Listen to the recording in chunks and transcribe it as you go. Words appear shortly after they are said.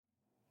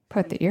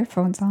put the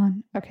earphones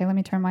on. Okay, let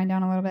me turn mine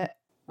down a little bit.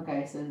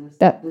 Okay, so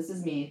this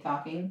is me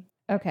talking.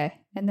 Okay,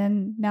 and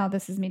then now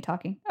this is me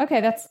talking.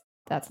 Okay, that's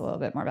a little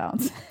bit more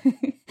balanced.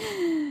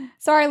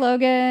 Sorry,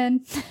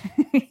 Logan.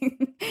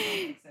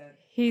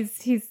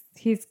 He's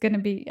gonna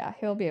be, yeah,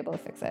 he'll be able to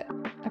fix it.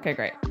 Okay,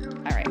 great.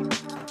 All right.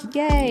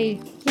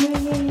 Yay.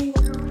 Yay.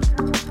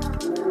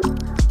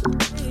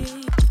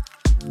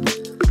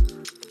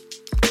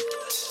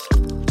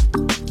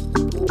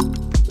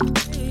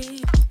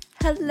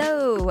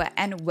 Hello,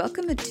 and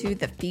welcome to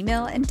The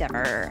Female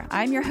Endeavor.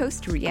 I'm your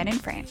host, Rhiannon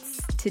France.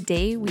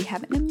 Today, we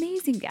have an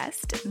amazing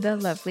guest, the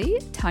lovely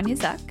Tanya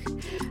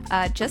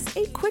Zhuk. Just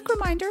a quick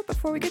reminder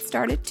before we get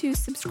started to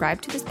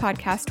subscribe to this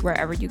podcast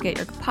wherever you get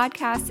your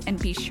podcasts, and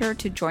be sure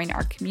to join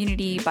our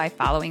community by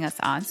following us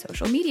on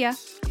social media.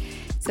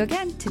 So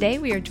again, today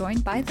we are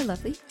joined by the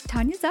lovely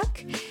Tanya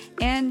Zhuk.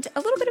 And a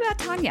little bit about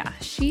Tanya.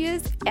 She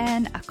is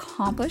an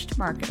accomplished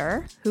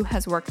marketer who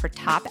has worked for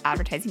top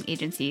advertising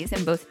agencies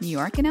in both New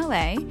York and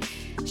LA.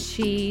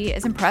 She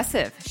is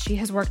impressive. She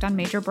has worked on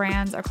major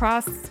brands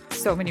across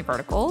so many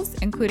verticals,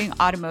 including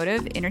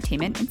automotive,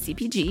 entertainment, and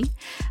CPG.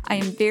 I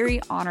am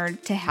very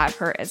honored to have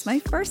her as my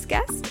first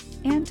guest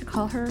and to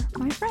call her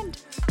my friend.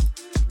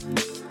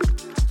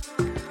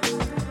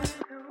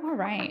 All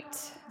right.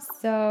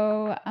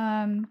 So,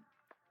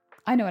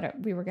 I know what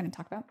we were going to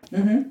talk about.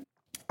 Mm-hmm.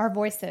 Our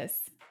voices,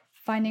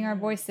 finding our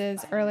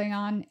voices early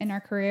on in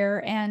our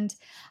career. And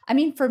I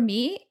mean, for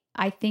me,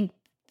 I think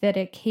that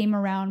it came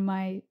around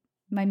my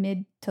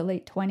mid to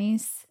late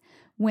 20s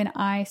when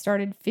I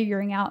started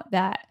figuring out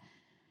that,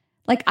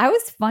 like, I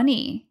was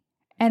funny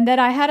and that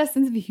I had a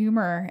sense of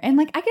humor. And,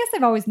 like, I guess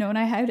I've always known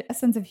I had a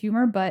sense of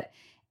humor, but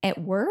at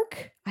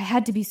work, I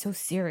had to be so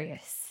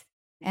serious.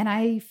 And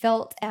I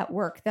felt at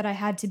work that I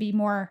had to be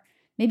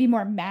maybe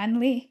more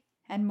manly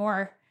and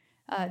more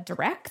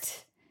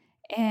direct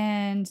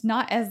and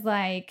not as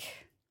like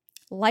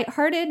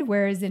lighthearted,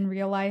 whereas in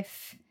real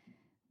life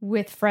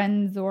with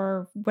friends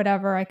or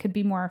whatever, I could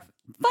be more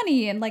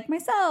funny and like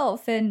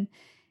myself. And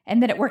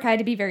then at work, I had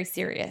to be very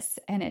serious.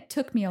 And it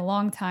took me a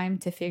long time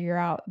to figure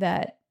out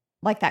that,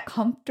 like, that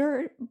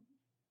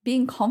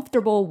being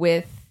comfortable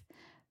with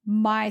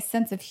my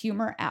sense of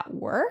humor at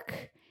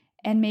work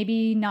and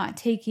maybe not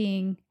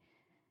taking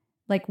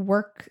like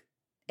work.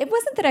 It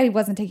wasn't that I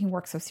wasn't taking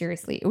work so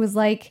seriously. It was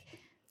like,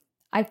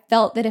 I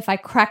felt that if I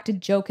cracked a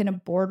joke in a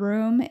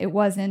boardroom, it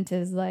wasn't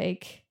as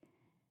like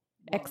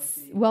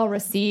well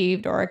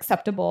received or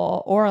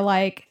acceptable, or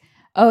like,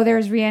 oh,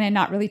 there's Rhiannon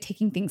not really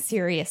taking things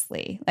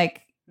seriously.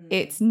 Like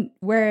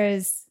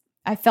whereas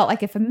I felt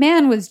like if a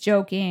man was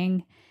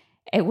joking,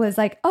 it was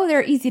like, oh,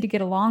 they're easy to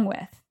get along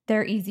with.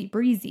 They're easy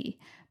breezy.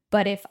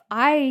 But if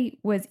I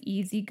was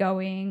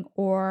easygoing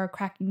or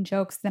cracking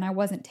jokes, then I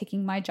wasn't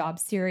taking my job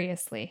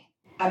seriously.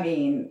 I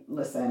mean,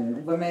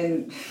 listen,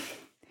 women,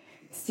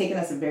 it's taken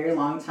us a very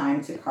long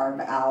time to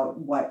carve out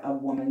what a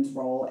woman's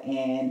role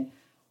in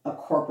a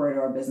corporate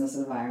or a business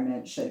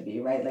environment should be,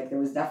 right? Like, there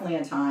was definitely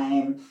a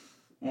time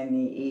in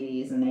the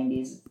 80s and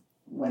 90s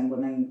when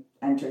women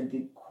entered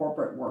the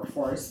corporate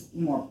workforce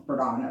more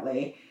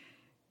predominantly.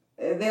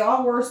 They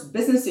all wore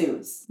business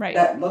suits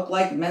that look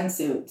like men's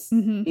suits,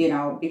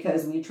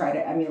 because we try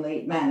to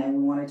emulate men and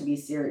we wanted to be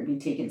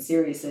taken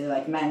seriously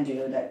like men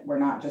do, that we're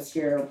not just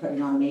here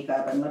putting on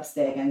makeup and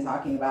lipstick and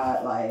talking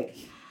about like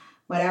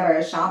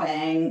whatever,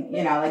 shopping,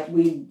 like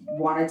we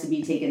wanted to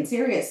be taken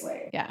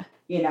seriously.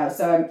 Yeah.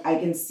 So I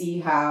can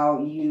see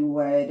how you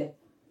would,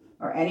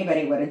 or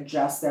anybody would,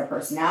 adjust their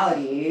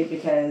personality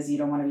because you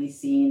don't want to be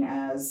seen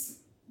as,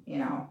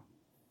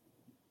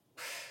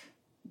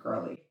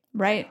 girly.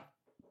 Right.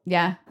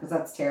 Yeah. Because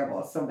that's terrible.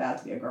 It's so bad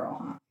to be a girl,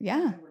 huh?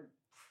 Yeah.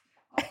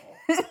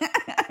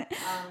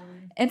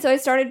 And so I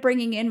started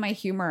bringing in my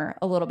humor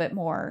a little bit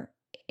more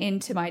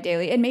into my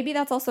daily. And maybe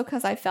that's also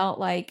because I felt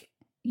like,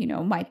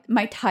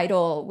 my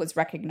title was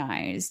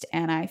recognized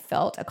and I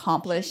felt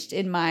accomplished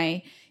in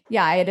I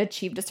had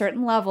achieved a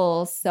certain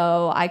level.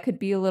 So I could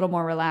be a little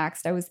more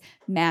relaxed. I was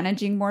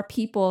managing more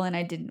people and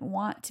I didn't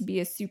want to be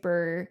a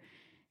super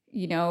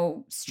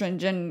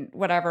stringent,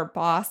 whatever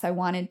boss. I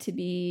wanted to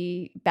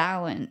be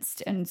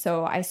balanced. And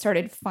so I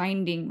started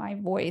finding my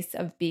voice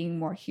of being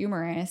more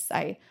humorous.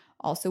 I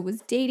also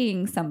was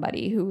dating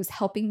somebody who was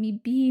helping me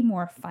be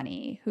more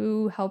funny,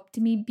 who helped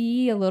me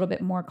be a little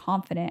bit more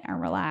confident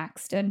and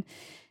relaxed. And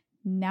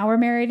now we're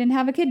married and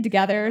have a kid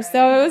together. Right.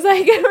 So it was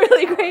like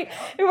really great.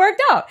 It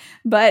worked out.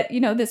 But,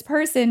 this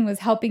person was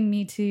helping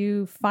me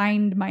to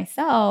find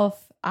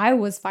myself. I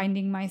was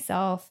finding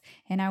myself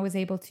and I was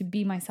able to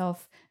be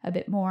myself a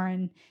bit more.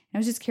 And I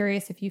was just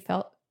curious if you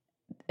felt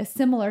a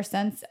similar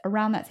sense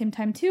around that same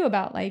time too,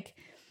 about like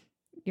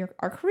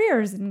our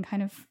careers and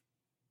kind of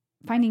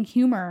finding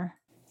humor.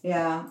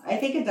 Yeah, I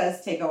think it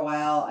does take a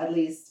while. At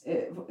least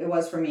it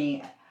was for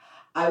me.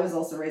 I was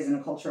also raised in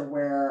a culture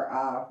where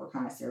we're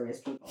kind of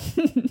serious people.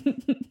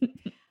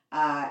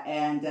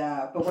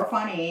 But we're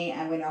funny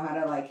and we know how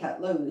to like cut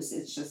loose.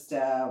 It's just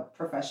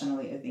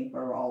professionally, I think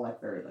we're all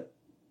like very like,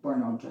 we're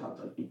known to have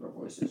like deeper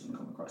voices and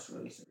come across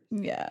really serious.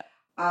 Yeah.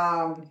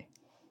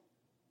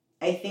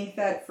 I think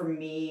that for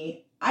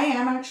me, I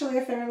am actually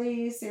a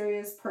fairly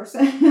serious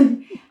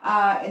person.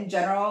 In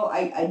general,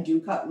 I do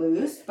cut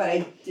loose, but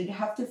I did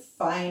have to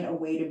find a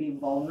way to be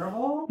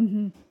vulnerable.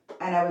 Mm-hmm.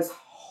 And I was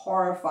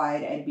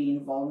horrified at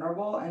being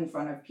vulnerable in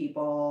front of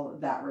people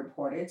that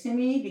reported to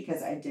me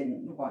because I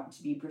didn't want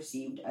to be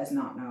perceived as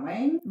not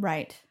knowing.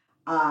 Right.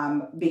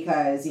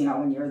 Because, you know,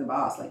 when you're the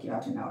boss, like you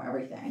have to know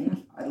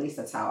everything. At least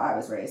that's how I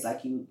was raised.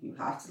 Like you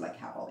have to like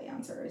have all the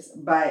answers.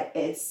 But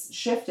it's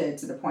shifted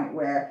to the point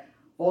where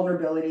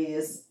vulnerability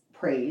is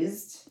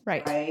praised.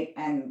 Right.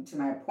 And to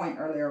my point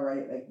earlier,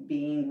 right, like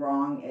being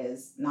wrong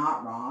is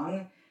not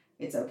wrong.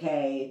 It's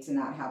okay to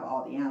not have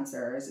all the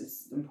answers.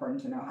 It's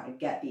important to know how to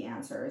get the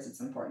answers. It's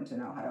important to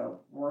know how to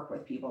work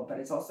with people, but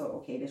it's also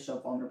okay to show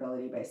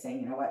vulnerability by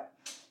saying, you know what,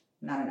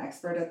 I'm not an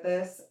expert at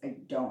this. I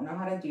don't know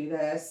how to do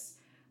this.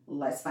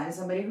 Let's find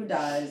somebody who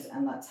does,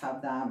 and let's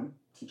have them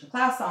teach a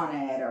class on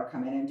it or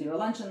come in and do a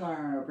lunch and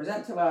learn or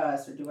present to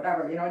us or do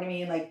whatever. You know what I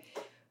mean? Like,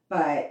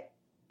 but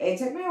it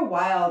took me a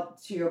while,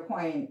 to your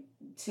point,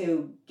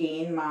 to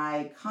gain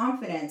my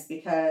confidence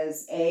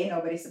because A,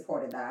 nobody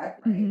supported that,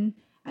 right? Mm-hmm.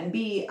 And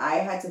B, I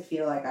had to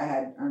feel like I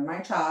had earned my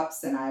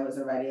chops and I was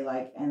already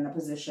like in the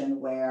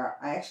position where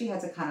I actually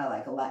had to kind of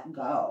like let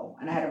go.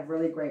 And I had a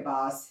really great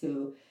boss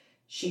who,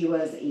 she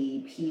was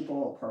a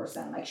people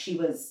person. Like she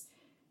was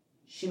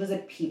a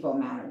people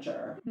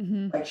manager.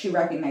 Mm-hmm. Like she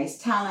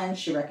recognized talent.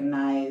 She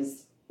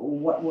recognized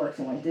what worked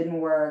and what didn't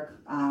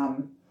work.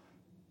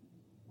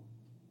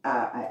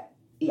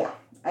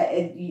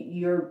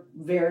 You're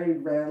very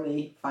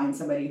rarely find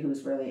somebody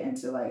who's really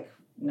into like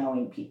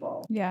knowing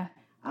people. Yeah.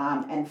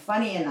 And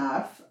funny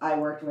enough, I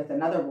worked with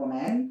another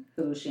woman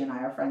who she and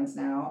I are friends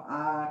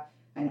now,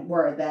 and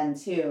were then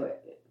too.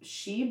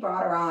 She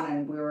brought her on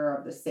and we were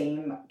of the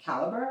same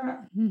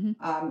caliber,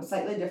 mm-hmm.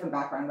 Slightly different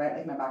background, right?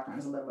 Like my background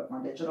is a little bit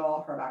more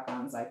digital. Her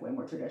background's like way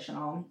more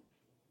traditional.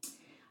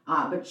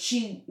 But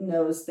she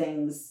knows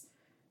things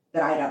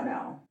that I don't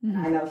know.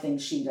 Mm-hmm. I know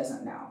things she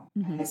doesn't know.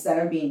 Mm-hmm.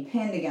 Instead of being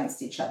pinned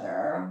against each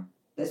other,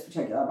 this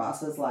particular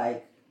boss was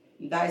like,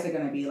 you guys are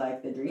going to be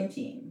like the dream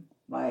team.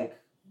 Like,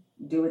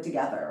 do it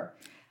together.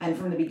 And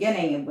from the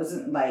beginning, it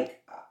wasn't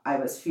like I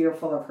was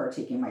fearful of her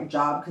taking my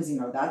job because, you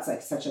know, that's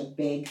like such a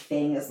big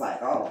thing is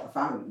like, oh, if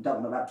I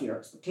don't live up to your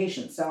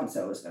expectations,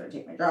 so-and-so is going to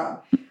take my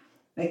job.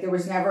 Like there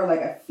was never like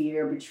a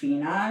fear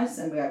between us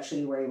and we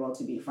actually were able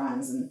to be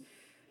friends. And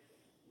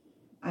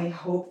I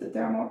hope that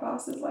there are more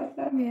bosses like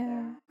that.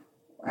 Yeah.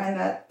 And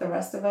that the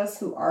rest of us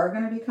who are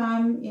going to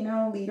become, you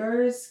know,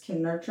 leaders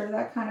can nurture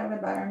that kind of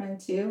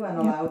environment too and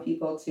allow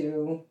people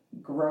to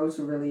grow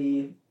to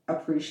really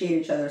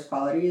appreciate each other's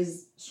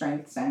qualities,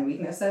 strengths and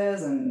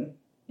weaknesses, and,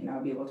 you know,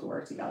 be able to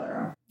work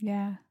together.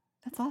 Yeah,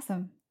 that's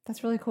awesome.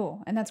 That's really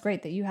cool. And that's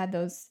great that you had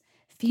those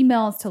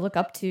females to look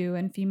up to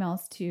and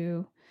females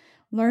to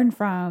learn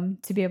from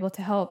to be able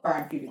to help. Far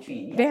and few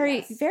between. Yeah,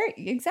 very,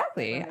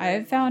 exactly.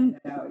 I've found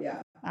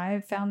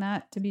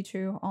that to be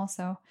true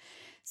also.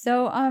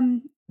 So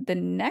the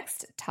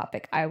next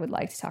topic I would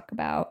like to talk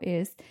about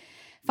is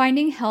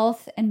finding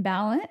health and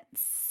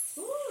balance.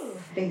 Ooh,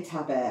 big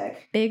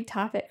topic. Big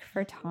topic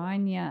for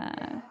Tanya.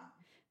 Yeah.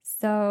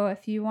 So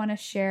if you want to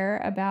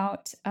share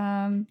about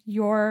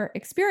your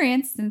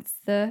experience since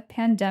the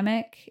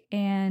pandemic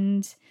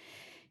and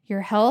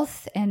your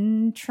health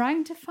and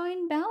trying to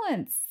find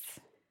balance.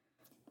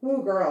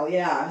 Ooh, girl,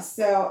 yeah.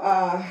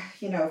 So,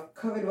 you know,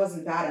 COVID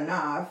wasn't bad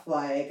enough.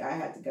 Like, I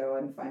had to go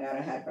and find out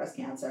I had breast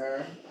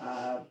cancer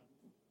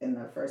in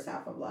the first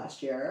half of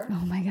last year.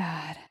 Oh, my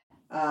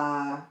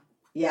God.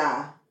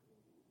 Yeah.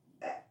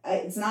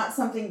 It's not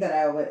something that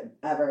I would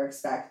ever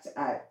expect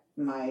at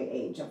my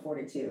age. I'm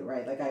 42,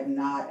 right? Like, I'm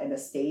not at a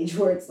stage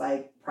where it's,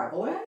 like,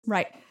 prevalent.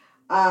 Right.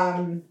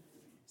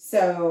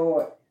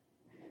 So...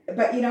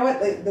 But you know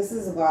what? Like, this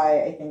is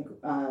why I think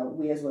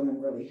we as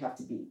women really have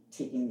to be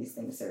taking these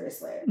things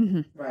seriously,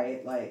 mm-hmm.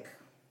 right? Like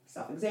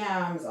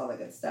self-exams, all that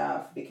good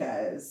stuff,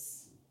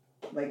 because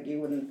like you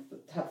wouldn't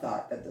have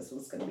thought that this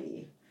was going to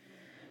be.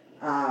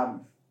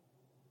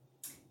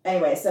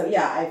 Anyway, so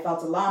yeah, I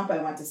felt a lump.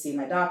 I went to see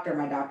my doctor.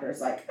 My doctor's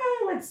like,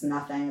 oh, it's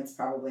nothing. It's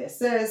probably a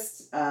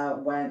cyst.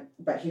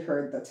 But he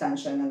heard the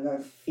tension and the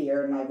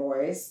fear in my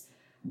voice.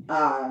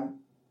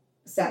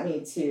 Sent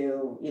me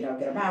to, you know,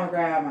 get a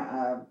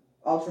mammogram,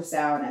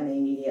 ultrasound, and they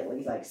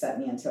immediately like sent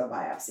me into a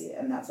biopsy,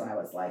 and that's when I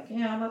was like,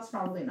 yeah, that's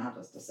probably not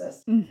just a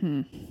cyst.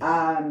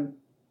 Mm-hmm.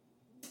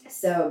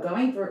 So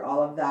going through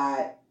all of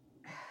that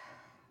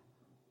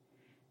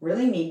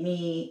really made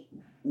me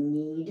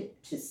need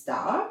to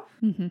stop.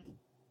 Mm-hmm.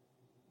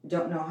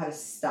 Don't know how to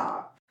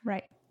stop.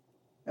 Right.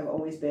 I've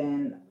always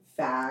been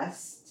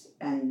fast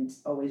and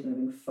always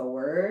moving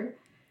forward,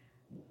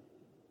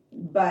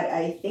 but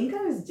I think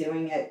I was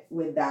doing it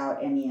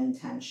without any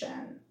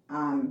intention.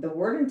 The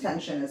word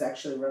intention is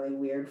actually really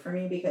weird for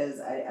me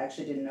because I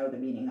actually didn't know the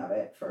meaning of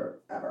it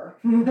forever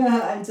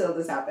until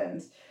this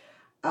happened.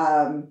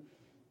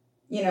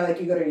 You know, like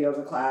you go to a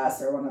yoga class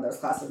or one of those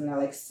classes and they're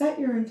like, set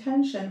your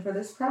intention for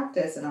this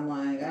practice. And I'm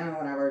like, oh,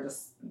 whatever,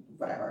 just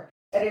whatever.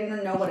 I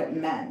didn't know what it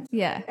meant.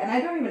 Yeah. And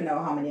I don't even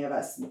know how many of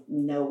us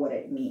know what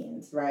it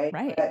means, right?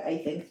 Right. But I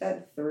think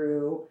that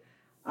through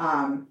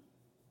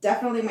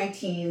definitely my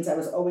teens, I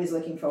was always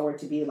looking forward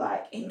to be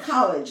like in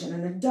college and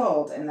an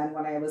adult. And then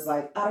when I was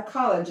like out of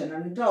college and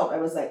an adult, I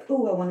was like,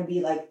 oh, I want to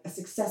be like a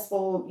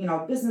successful,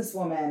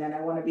 businesswoman. And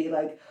I want to be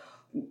like,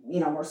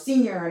 more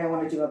senior, and I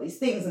want to do all these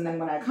things. And then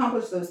when I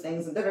accomplished those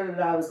things and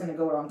I was going to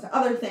go on to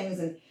other things.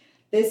 And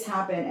this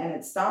happened, and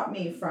it stopped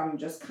me from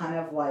just kind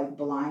of like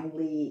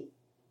blindly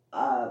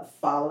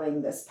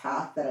following this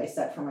path that I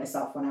set for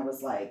myself when I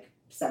was like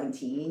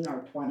 17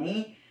 or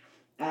 20,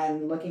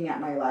 and looking at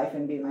my life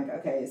and being like,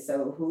 okay,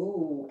 so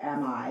who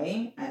am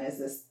I? And is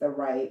this the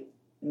right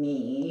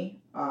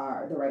me,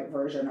 or the right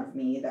version of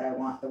me that I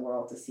want the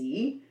world to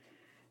see?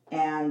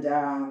 And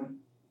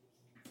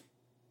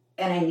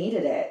I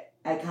needed it.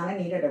 I kind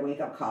of needed a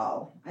wake-up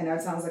call. I know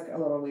it sounds like a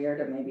little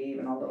weird and maybe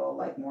even a little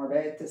like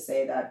morbid to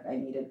say that I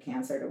needed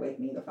cancer to wake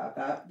me the fuck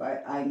up,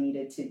 but I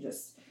needed to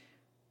just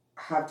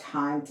have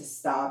time to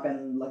stop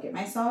and look at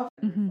myself.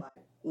 Mm-hmm.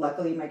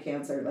 Luckily, my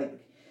cancer, like,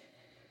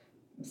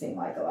 I'm saying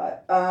like a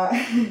lot.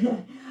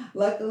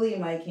 Luckily,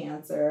 my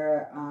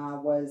cancer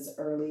was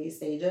early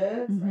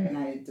stages, Mm-hmm. right? And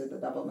I did the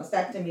double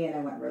mastectomy, and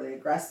I went really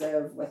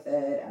aggressive with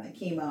it, and the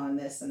chemo and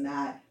this and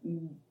that.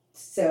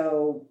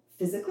 So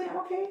physically, I'm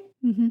okay.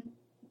 Mm-hmm.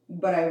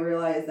 But I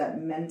realized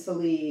that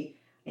mentally,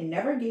 I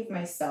never gave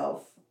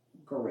myself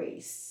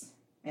grace.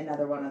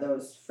 Another one of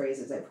those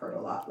phrases I've heard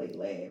a lot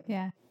lately.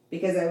 Yeah.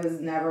 Because I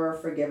was never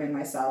forgiving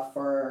myself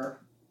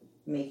for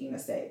making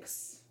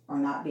mistakes, or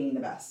not being the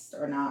best,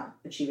 or not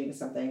achieving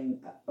something,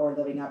 or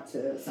living up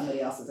to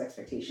somebody else's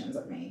expectations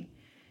of me.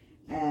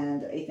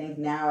 And I think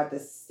now at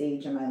this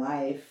stage in my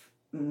life,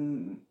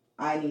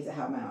 I need to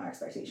have my own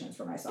expectations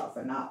for myself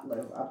and not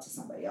live up to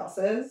somebody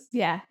else's.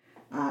 Yeah.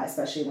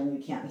 Especially when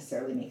you can't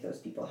necessarily make those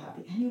people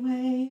happy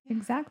anyway.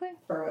 Exactly.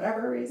 For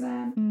whatever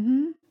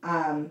reason.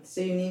 Mm-hmm.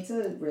 So you need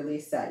to really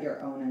set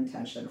your own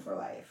intention for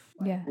life.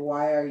 Like, yeah.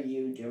 Why are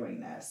you doing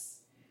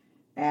this?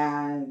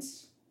 And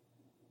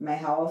my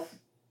health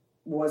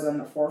was on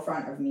the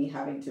forefront of me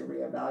having to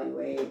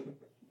reevaluate,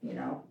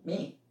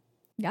 me.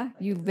 Yeah.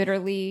 You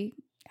literally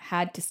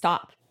had to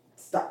stop.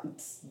 Stop.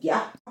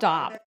 Yeah.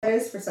 Stop. That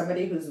is for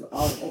somebody who's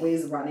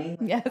always running.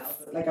 Yes.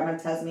 Like I'm a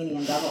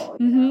Tasmanian devil,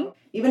 Mm-hmm.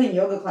 Even in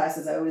yoga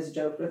classes, I always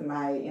joked with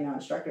my,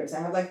 instructors. I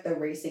have like the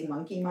racing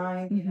monkey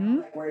mind, Mm-hmm.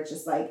 like where it's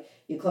just like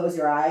you close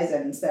your eyes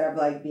and instead of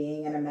like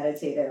being in a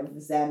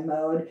meditative Zen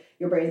mode,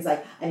 your brain's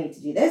like, I need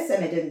to do this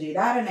and I didn't do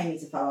that and I need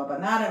to follow up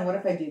on that. And what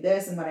if I do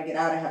this? And when I get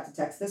out, I have to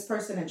text this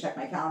person and check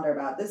my calendar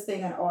about this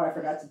thing. And I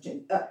forgot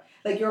to,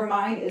 like your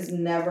mind is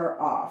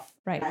never off.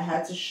 Right. I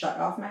had to shut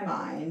off my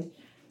mind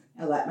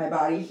and let my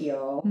body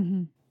heal.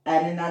 Mm-hmm.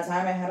 And in that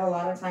time, I had a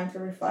lot of time to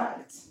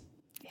reflect.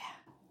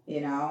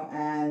 Yeah.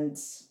 And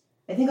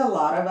I think a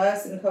lot of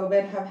us in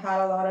COVID have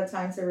had a lot of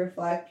time to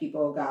reflect.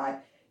 People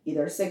got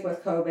either sick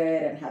with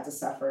COVID and had to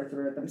suffer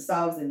through it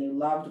themselves and knew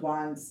loved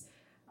ones.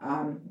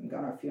 I'm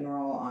going to a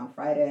funeral on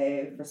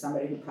Friday for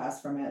somebody who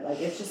passed from it. Like,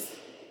 it's just,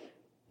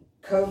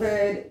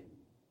 COVID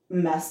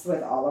messed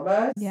with all of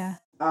us. Yeah.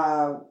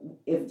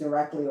 If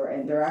directly or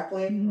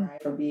indirectly, Mm-hmm.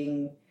 right? For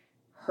being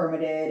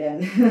hermited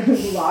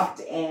and locked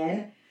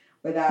in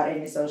without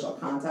any social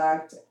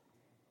contact.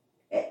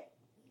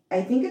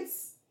 I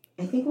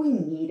think we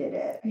needed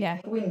it. Yeah. I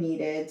think we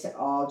needed to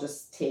all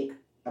just take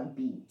a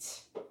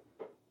beat,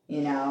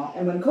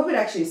 And when COVID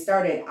actually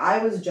started, I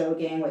was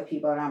joking with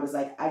people and I was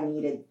like, I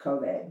needed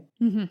COVID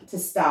Mm-hmm. to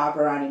stop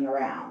running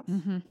around,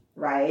 Mm-hmm.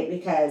 right?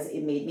 Because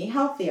it made me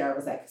healthier. I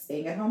was like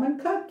staying at home and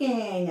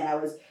cooking, and I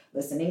was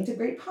listening to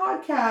great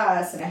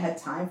podcasts, and I had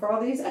time for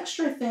all these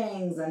extra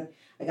things, and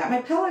I got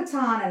my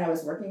Peloton, and I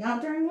was working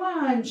out during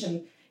lunch,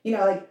 and,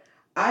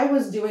 I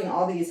was doing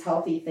all these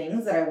healthy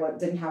things that I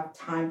didn't have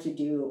time to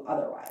do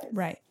otherwise.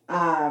 Right.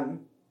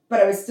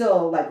 But I was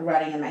still like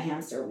running in my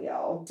hamster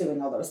wheel,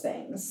 doing all those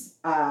things.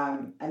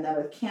 And then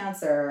with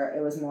cancer,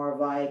 it was more of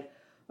like,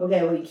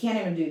 okay, well, you can't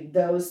even do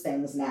those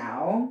things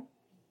now.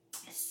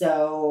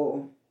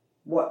 So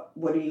what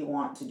do you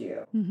want to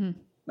do? Mm-hmm.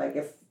 Like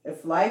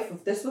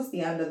if this was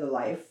the end of the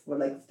life, or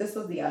like if this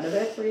was the end of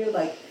it for you,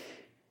 like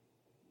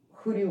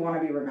who do you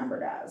want to be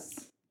remembered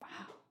as?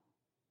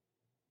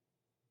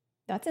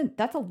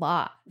 That's a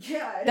lot.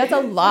 Yeah. That's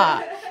a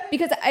lot.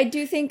 Because I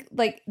do think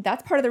like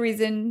that's part of the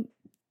reason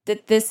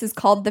that this is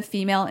called the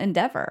female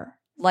endeavor.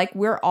 Like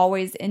we're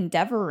always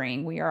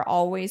endeavoring. We are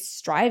always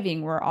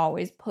striving. We're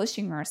always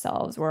pushing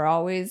ourselves. We're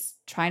always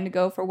trying to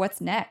go for what's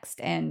next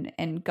and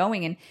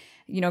going. And,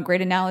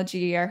 great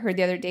analogy I heard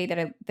the other day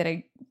that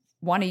I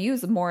want to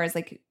use more is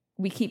like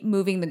we keep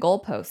moving the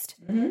goalpost.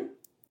 Mm-hmm.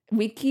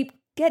 We keep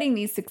getting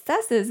these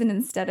successes, and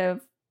instead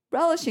of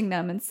relishing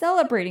them and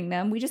celebrating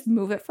them, we just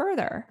move it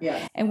further.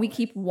 Yeah. And we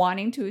keep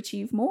wanting to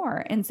achieve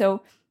more. And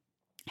so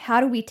how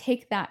do we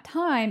take that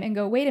time and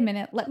go, wait a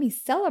minute, let me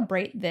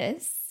celebrate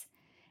this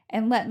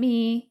and let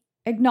me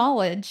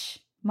acknowledge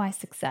my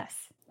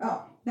success?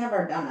 Oh,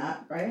 never done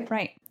that, right?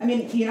 Right. I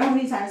mean, you know how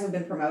many times I've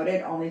been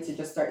promoted only to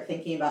just start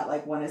thinking about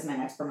like when is my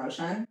next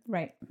promotion?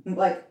 Right.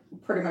 Like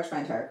pretty much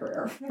my entire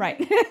career.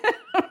 Right.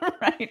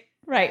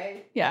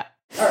 Right. Yeah.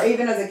 Or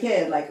even as a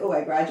kid, like, oh,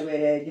 I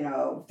graduated, you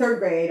know, third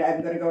grade.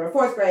 I'm going to go to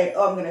fourth grade.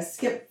 Oh, I'm going to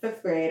skip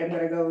fifth grade. I'm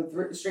going to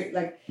go straight,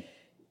 like,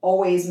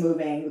 always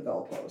moving the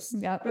goalposts.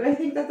 Yep. But I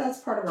think that that's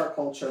part of our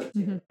culture too.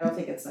 Mm-hmm. I don't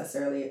think it's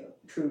necessarily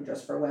true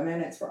just for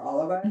women. It's for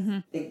all of us. Mm-hmm.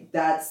 I think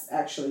that's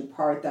actually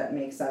part that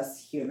makes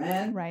us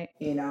human. Right.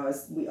 You know,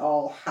 is we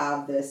all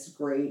have this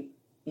great,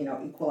 you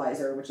know,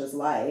 equalizer, which is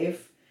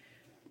life,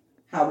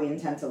 how we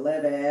intend to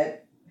live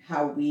it,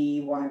 how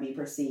we want to be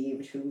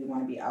perceived, who we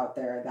want to be out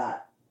there,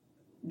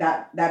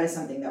 that is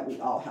something that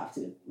we all have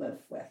to live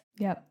with.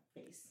 Yep.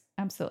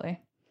 Absolutely.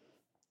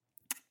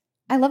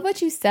 I love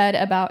what you said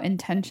about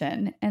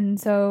intention. And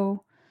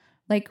so,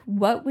 like,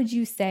 what would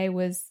you say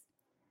was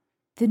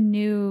the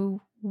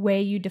new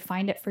way you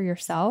defined it for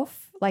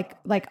yourself?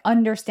 Like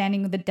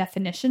understanding the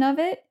definition of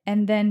it,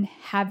 and then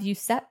have you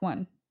set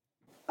one?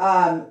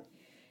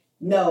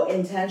 No,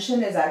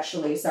 intention is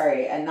actually,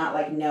 sorry, and not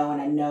like no in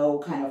a no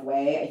kind of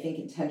way. I think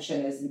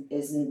intention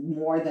is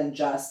more than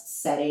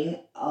just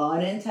setting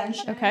an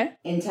intention. Okay.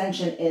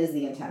 Intention is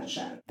the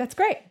intention. That's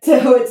great.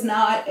 So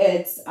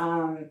it's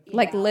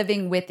like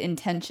living with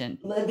intention.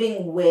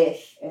 Living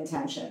with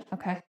intention.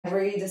 Okay.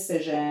 Every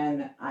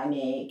decision I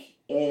make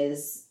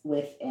is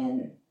with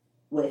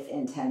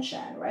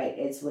intention, right?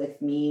 It's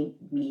with me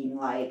being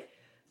like,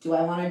 do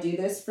I want to do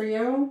this for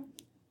you?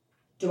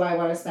 Do I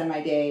want to spend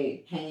my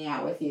day hanging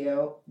out with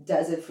you?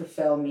 Does it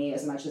fulfill me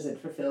as much as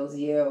it fulfills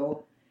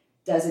you?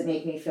 Does it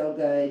make me feel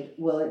good?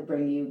 Will it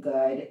bring you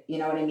good? You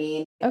know what I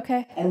mean?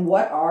 Okay. And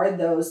what are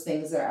those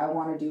things that I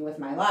want to do with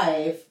my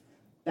life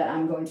that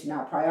I'm going to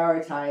not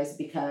prioritize,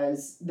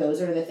 because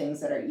those are the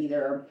things that are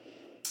either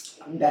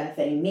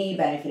benefiting me,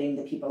 benefiting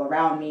the people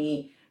around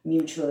me,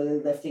 mutually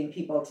lifting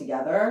people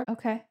together.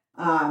 Okay.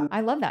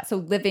 I love that. So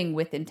living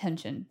with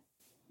intention.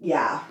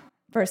 Yeah.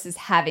 Versus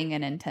having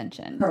an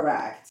intention.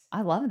 Correct.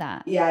 I love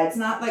that. Yeah, it's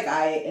not like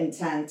I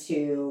intend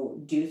to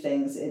do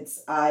things.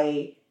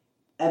 I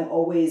am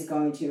always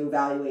going to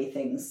evaluate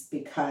things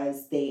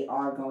because they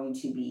are going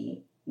to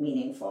be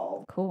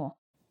meaningful. Cool.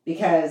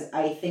 Because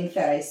I think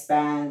that I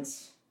spent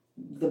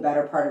the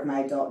better part of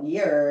my adult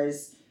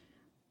years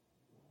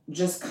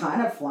just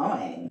kind of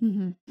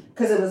flowing.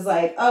 Because it was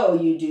like, oh,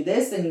 you do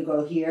this, then you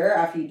go here.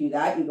 After you do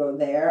that, you go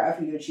there.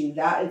 After you achieve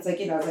that, it's like,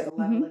 you know, it's like a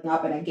leveling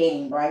up in a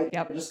game, right?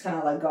 Yep. You're just kind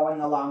of like going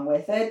along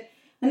with it.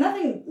 And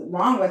nothing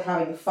wrong with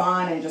having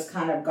fun and just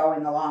kind of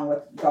going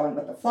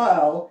with the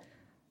flow.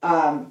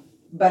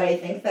 But I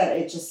think that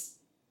it just,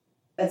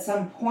 at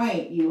some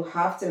point, you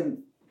have to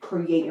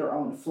create your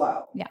own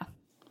flow. Yeah.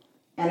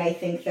 And I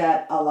think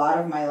that a lot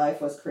of my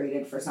life was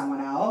created for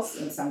someone else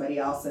and somebody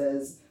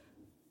else's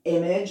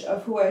image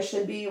of who I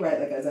should be, right?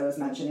 Like, as I was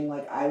mentioning,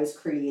 like, I was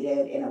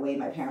created in a way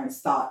my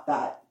parents thought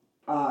that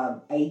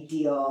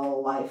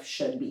ideal life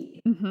should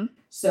be.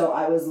 So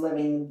I was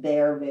living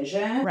their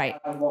vision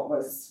of what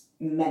was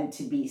meant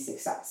to be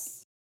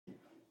success.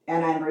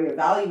 And I'm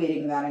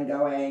reevaluating that and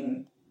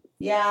going,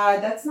 yeah,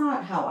 that's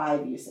not how I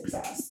view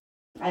success.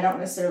 I don't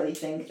necessarily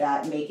think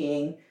that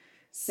making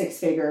 6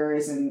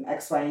 figures and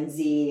X, Y, and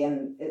Z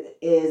and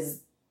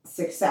is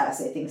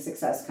success. I think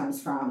success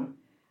comes from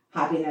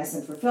happiness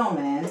and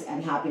fulfillment,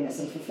 and happiness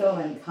and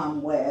fulfillment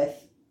come with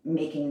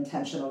making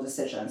intentional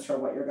decisions for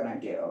what you're going to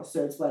do.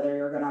 So it's whether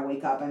you're going to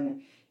wake up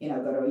and, you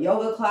know, go to a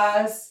yoga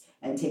class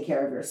and take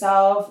care of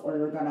yourself, or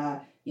you're going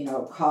to, you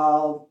know,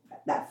 call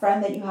that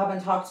friend that you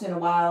haven't talked to in a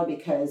while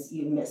because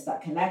you missed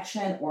that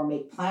connection, or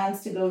make plans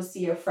to go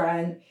see a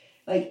friend.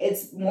 Like,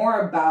 it's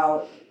more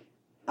about,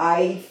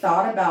 I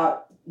thought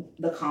about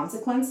the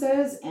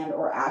consequences and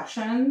or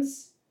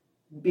actions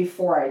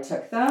before I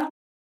took them,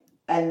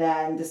 and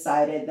then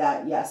decided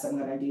that, yes, I'm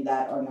going to do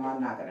that, or no,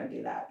 I'm not going to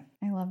do that.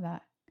 I love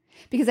that.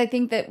 Because I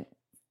think that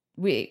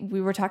we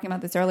were talking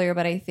about this earlier,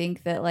 but I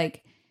think that,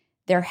 like,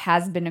 there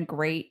has been a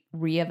great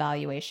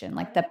reevaluation,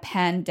 like the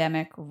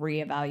pandemic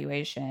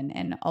reevaluation.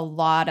 And a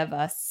lot of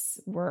us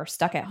were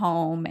stuck at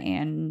home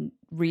and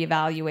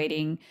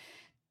reevaluating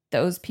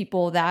those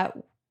people that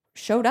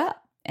showed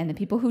up and the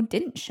people who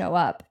didn't show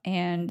up,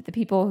 and the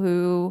people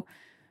who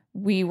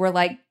we were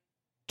like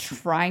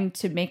trying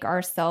to make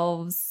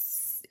ourselves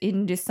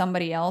into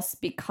somebody else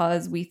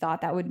because we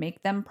thought that would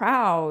make them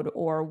proud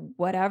or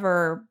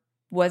whatever.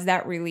 Was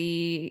that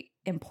really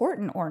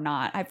important or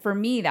not? For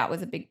me, that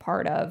was a big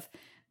part of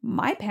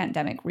my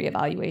pandemic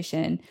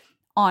reevaluation,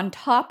 on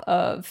top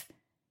of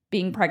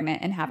being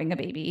pregnant and having a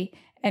baby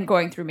and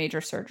going through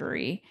major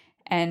surgery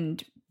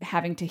and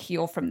having to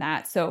heal from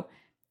that. So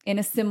in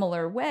a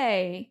similar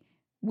way,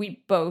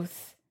 we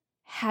both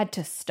had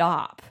to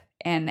stop,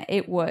 and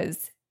it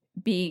was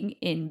being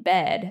in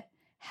bed,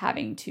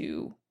 having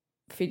to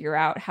figure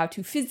out how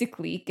to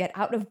physically get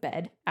out of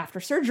bed after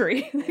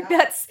surgery.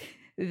 Yeah.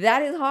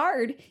 That is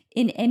hard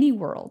in any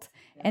world.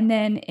 Yeah. And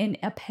then in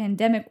a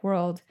pandemic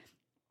world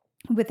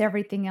with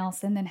everything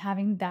else, and then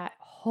having that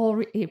whole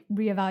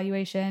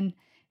reevaluation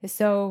is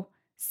so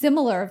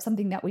similar of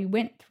something that we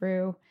went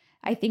through.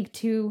 I think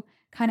to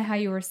kind of how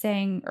you were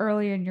saying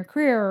earlier in your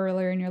career, or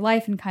earlier in your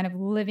life, and kind of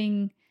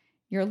living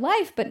your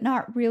life, but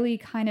not really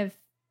kind of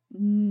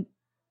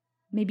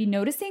maybe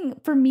noticing.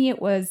 For me,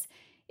 it was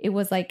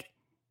like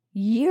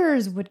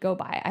years would go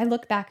by. I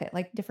look back at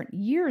like different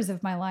years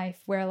of my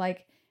life where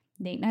like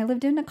Nate and I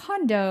lived in a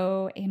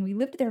condo and we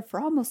lived there for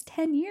almost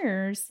 10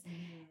 years.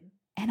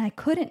 And I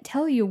couldn't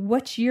tell you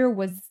which year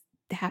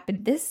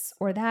happened this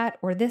or that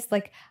or this.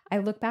 Like I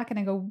look back and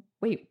I go,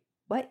 wait,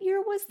 what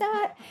year was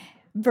that?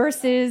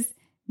 Versus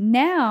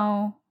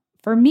now,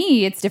 for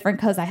me, it's different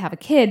because I have a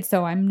kid,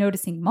 so I'm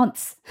noticing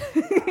months.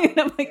 And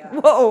I'm like,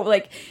 whoa,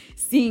 like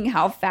seeing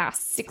how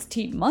fast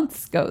 16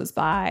 months goes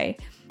by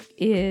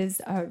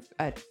is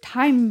a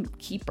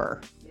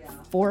timekeeper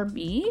for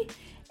me.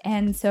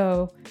 And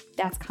so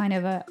that's kind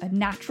of a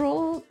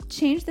natural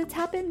change that's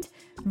happened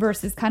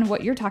versus kind of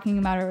what you're talking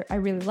about. I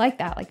really like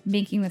that, like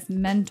making this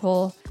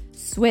mental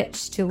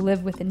switch to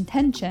live with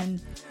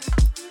intention.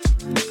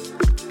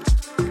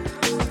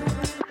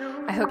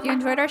 I hope you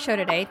enjoyed our show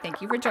today.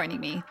 Thank you for joining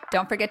me.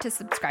 Don't forget to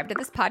subscribe to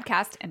this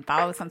podcast and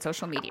follow us on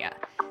social media.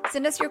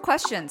 Send us your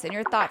questions and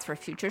your thoughts for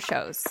future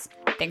shows.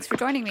 Thanks for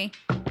joining me.